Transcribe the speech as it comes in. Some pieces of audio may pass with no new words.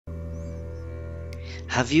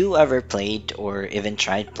Have you ever played or even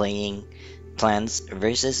tried playing Plants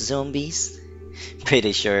vs. Zombies?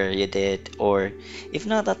 Pretty sure you did, or if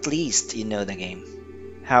not, at least you know the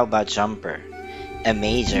game. How about Chomper, a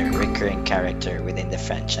major recurring character within the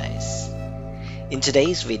franchise? In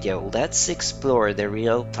today's video, let's explore the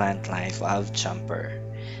real plant life of Chomper,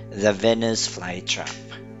 the Venus flytrap.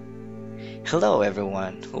 Hello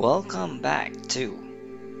everyone, welcome back to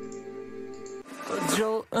A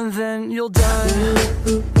jolt and then you'll die.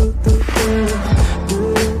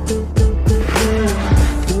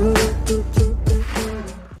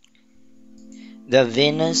 The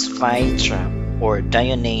Venus flytrap, or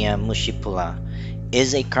Dionea mushipula,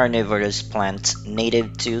 is a carnivorous plant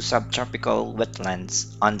native to subtropical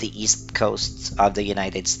wetlands on the east coasts of the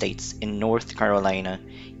United States in North Carolina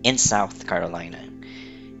and South Carolina.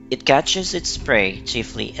 It catches its prey,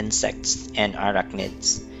 chiefly insects and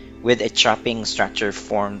arachnids, with a trapping structure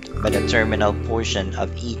formed by the terminal portion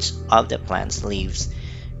of each of the plant's leaves,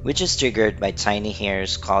 which is triggered by tiny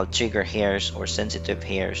hairs called trigger hairs or sensitive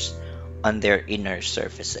hairs on their inner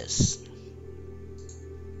surfaces.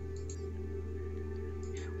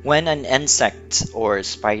 When an insect or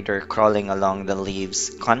spider crawling along the leaves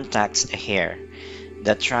contacts a hair,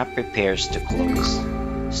 the trap prepares to close,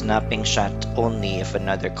 snapping shut only if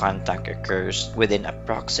another contact occurs within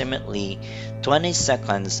approximately 20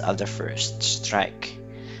 seconds of the first strike.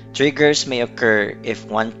 Triggers may occur if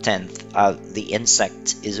 1/10 of the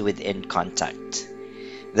insect is within contact.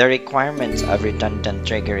 The requirement of redundant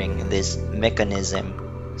triggering in this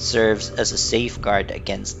mechanism serves as a safeguard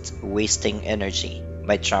against wasting energy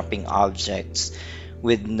by trapping objects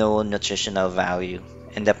with no nutritional value,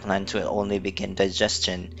 and the plant will only begin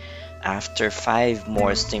digestion after 5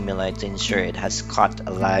 more stimuli to ensure it has caught a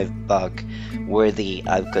live bug worthy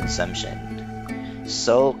of consumption.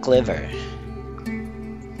 So clever!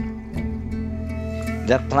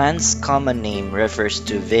 The plant's common name refers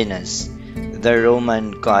to Venus, the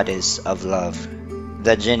Roman goddess of love.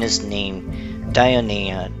 The genus name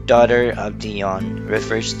Dionea, daughter of Dion,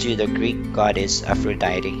 refers to the Greek goddess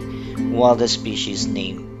Aphrodite, while the species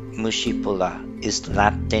name Mushipula is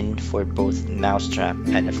Latin for both mousetrap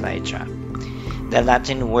and a flytrap. The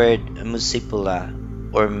Latin word muscipula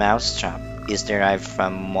or mousetrap is derived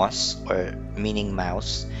from mus or meaning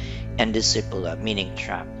mouse and discipula meaning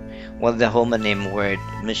trap, while the homonym word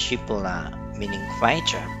mushipula meaning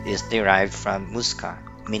flytrap is derived from musca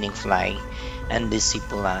meaning fly and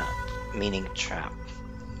discipula meaning trap.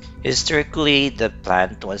 Historically, the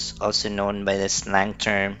plant was also known by the slang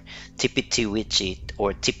term tipitiwichit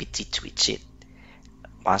or tipititwichit,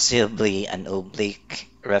 possibly an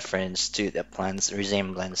oblique reference to the plant's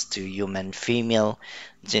resemblance to human female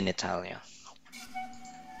genitalia.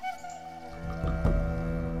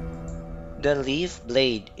 The leaf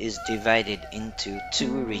blade is divided into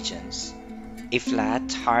 2 regions: a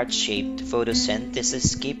flat, heart-shaped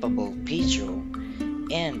photosynthesis-capable petiole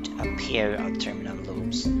and a pair of terminal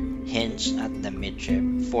lobes hinged at the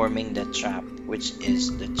midrib, forming the trap, which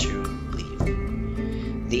is the true leaf.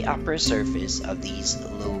 The upper surface of these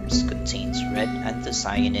lobes contains red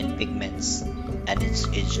anthocyanin pigments, and its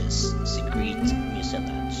edges secrete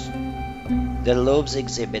mucilage. The lobes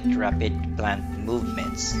exhibit rapid plant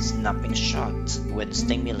movements, snapping shut when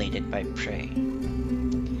stimulated by prey.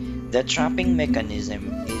 The trapping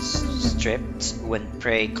mechanism is stripped when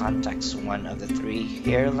prey contacts one of the 3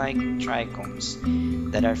 hair-like trichomes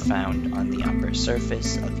that are found on the upper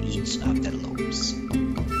surface of each of the lobes.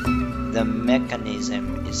 The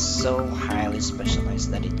mechanism is so highly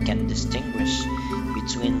specialized that it can distinguish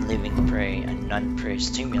between living prey and non-prey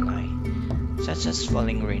stimuli, such as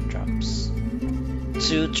falling raindrops.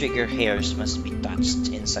 2 trigger hairs must be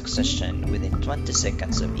touched in succession within 20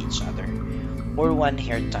 seconds of each other, or 1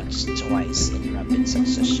 hair touched twice in rapid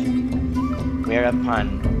succession,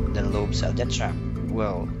 whereupon the lobes of the trap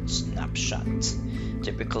will snap shut,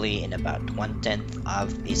 typically in about 1/10 of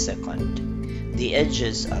a second. The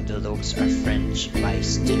edges of the lobes are fringed by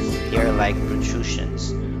stiff hair-like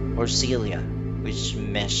protrusions or cilia, which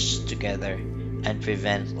mesh together and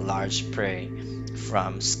prevent large prey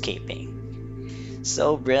from escaping.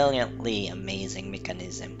 So brilliantly amazing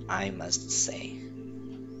mechanism, I must say.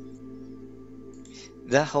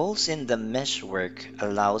 The holes in the meshwork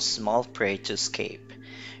allow small prey to escape,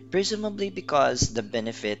 presumably because the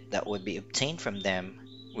benefit that would be obtained from them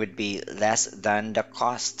would be less than the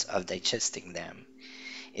cost of digesting them.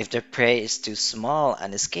 If the prey is too small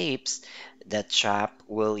and escapes, the trap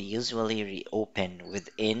will usually reopen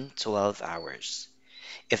within 12 hours.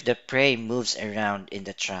 If the prey moves around in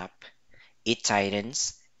the trap, it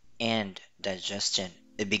tightens and digestion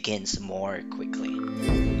begins more quickly.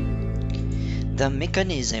 The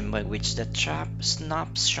mechanism by which the trap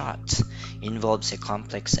snaps shut involves a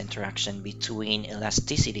complex interaction between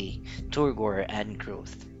elasticity, turgor, and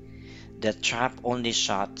growth. The trap only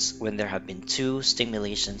shuts when there have been two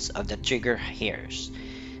stimulations of the trigger hairs.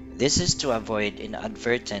 This is to avoid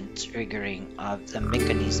inadvertent triggering of the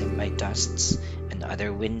mechanism by dusts and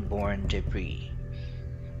other windborne debris.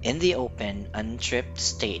 In the open, untripped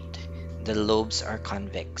state, the lobes are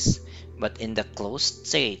convex, but in the closed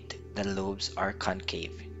state, the lobes are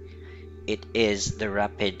concave. It is the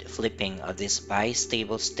rapid flipping of this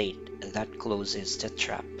bistable state that closes the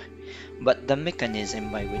trap, but the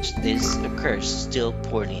mechanism by which this occurs is still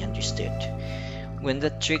poorly understood. When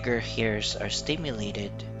the trigger hairs are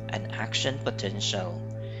stimulated, an action potential,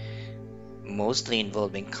 mostly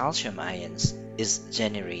involving calcium ions, is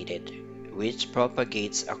generated, which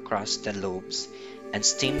propagates across the lobes and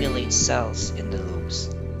stimulates cells in the lobes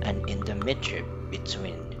and in the midrib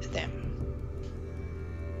between them.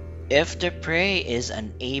 If the prey is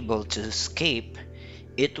unable to escape,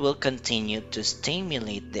 it will continue to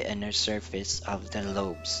stimulate the inner surface of the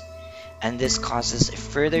lobes, and this causes a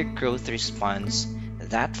further growth response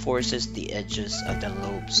that forces the edges of the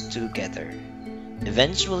lobes together,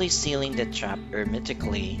 eventually sealing the trap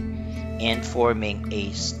hermetically and forming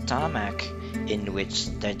a stomach in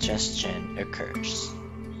which digestion occurs.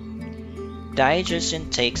 Digestion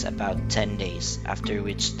takes about 10 days, after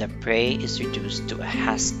which the prey is reduced to a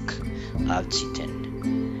husk of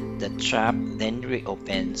chitin. The trap then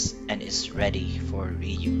reopens and is ready for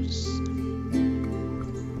reuse.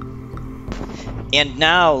 And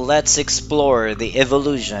now let's explore the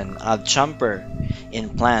evolution of Chomper in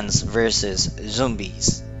Plants vs.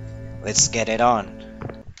 Zombies. Let's get it on.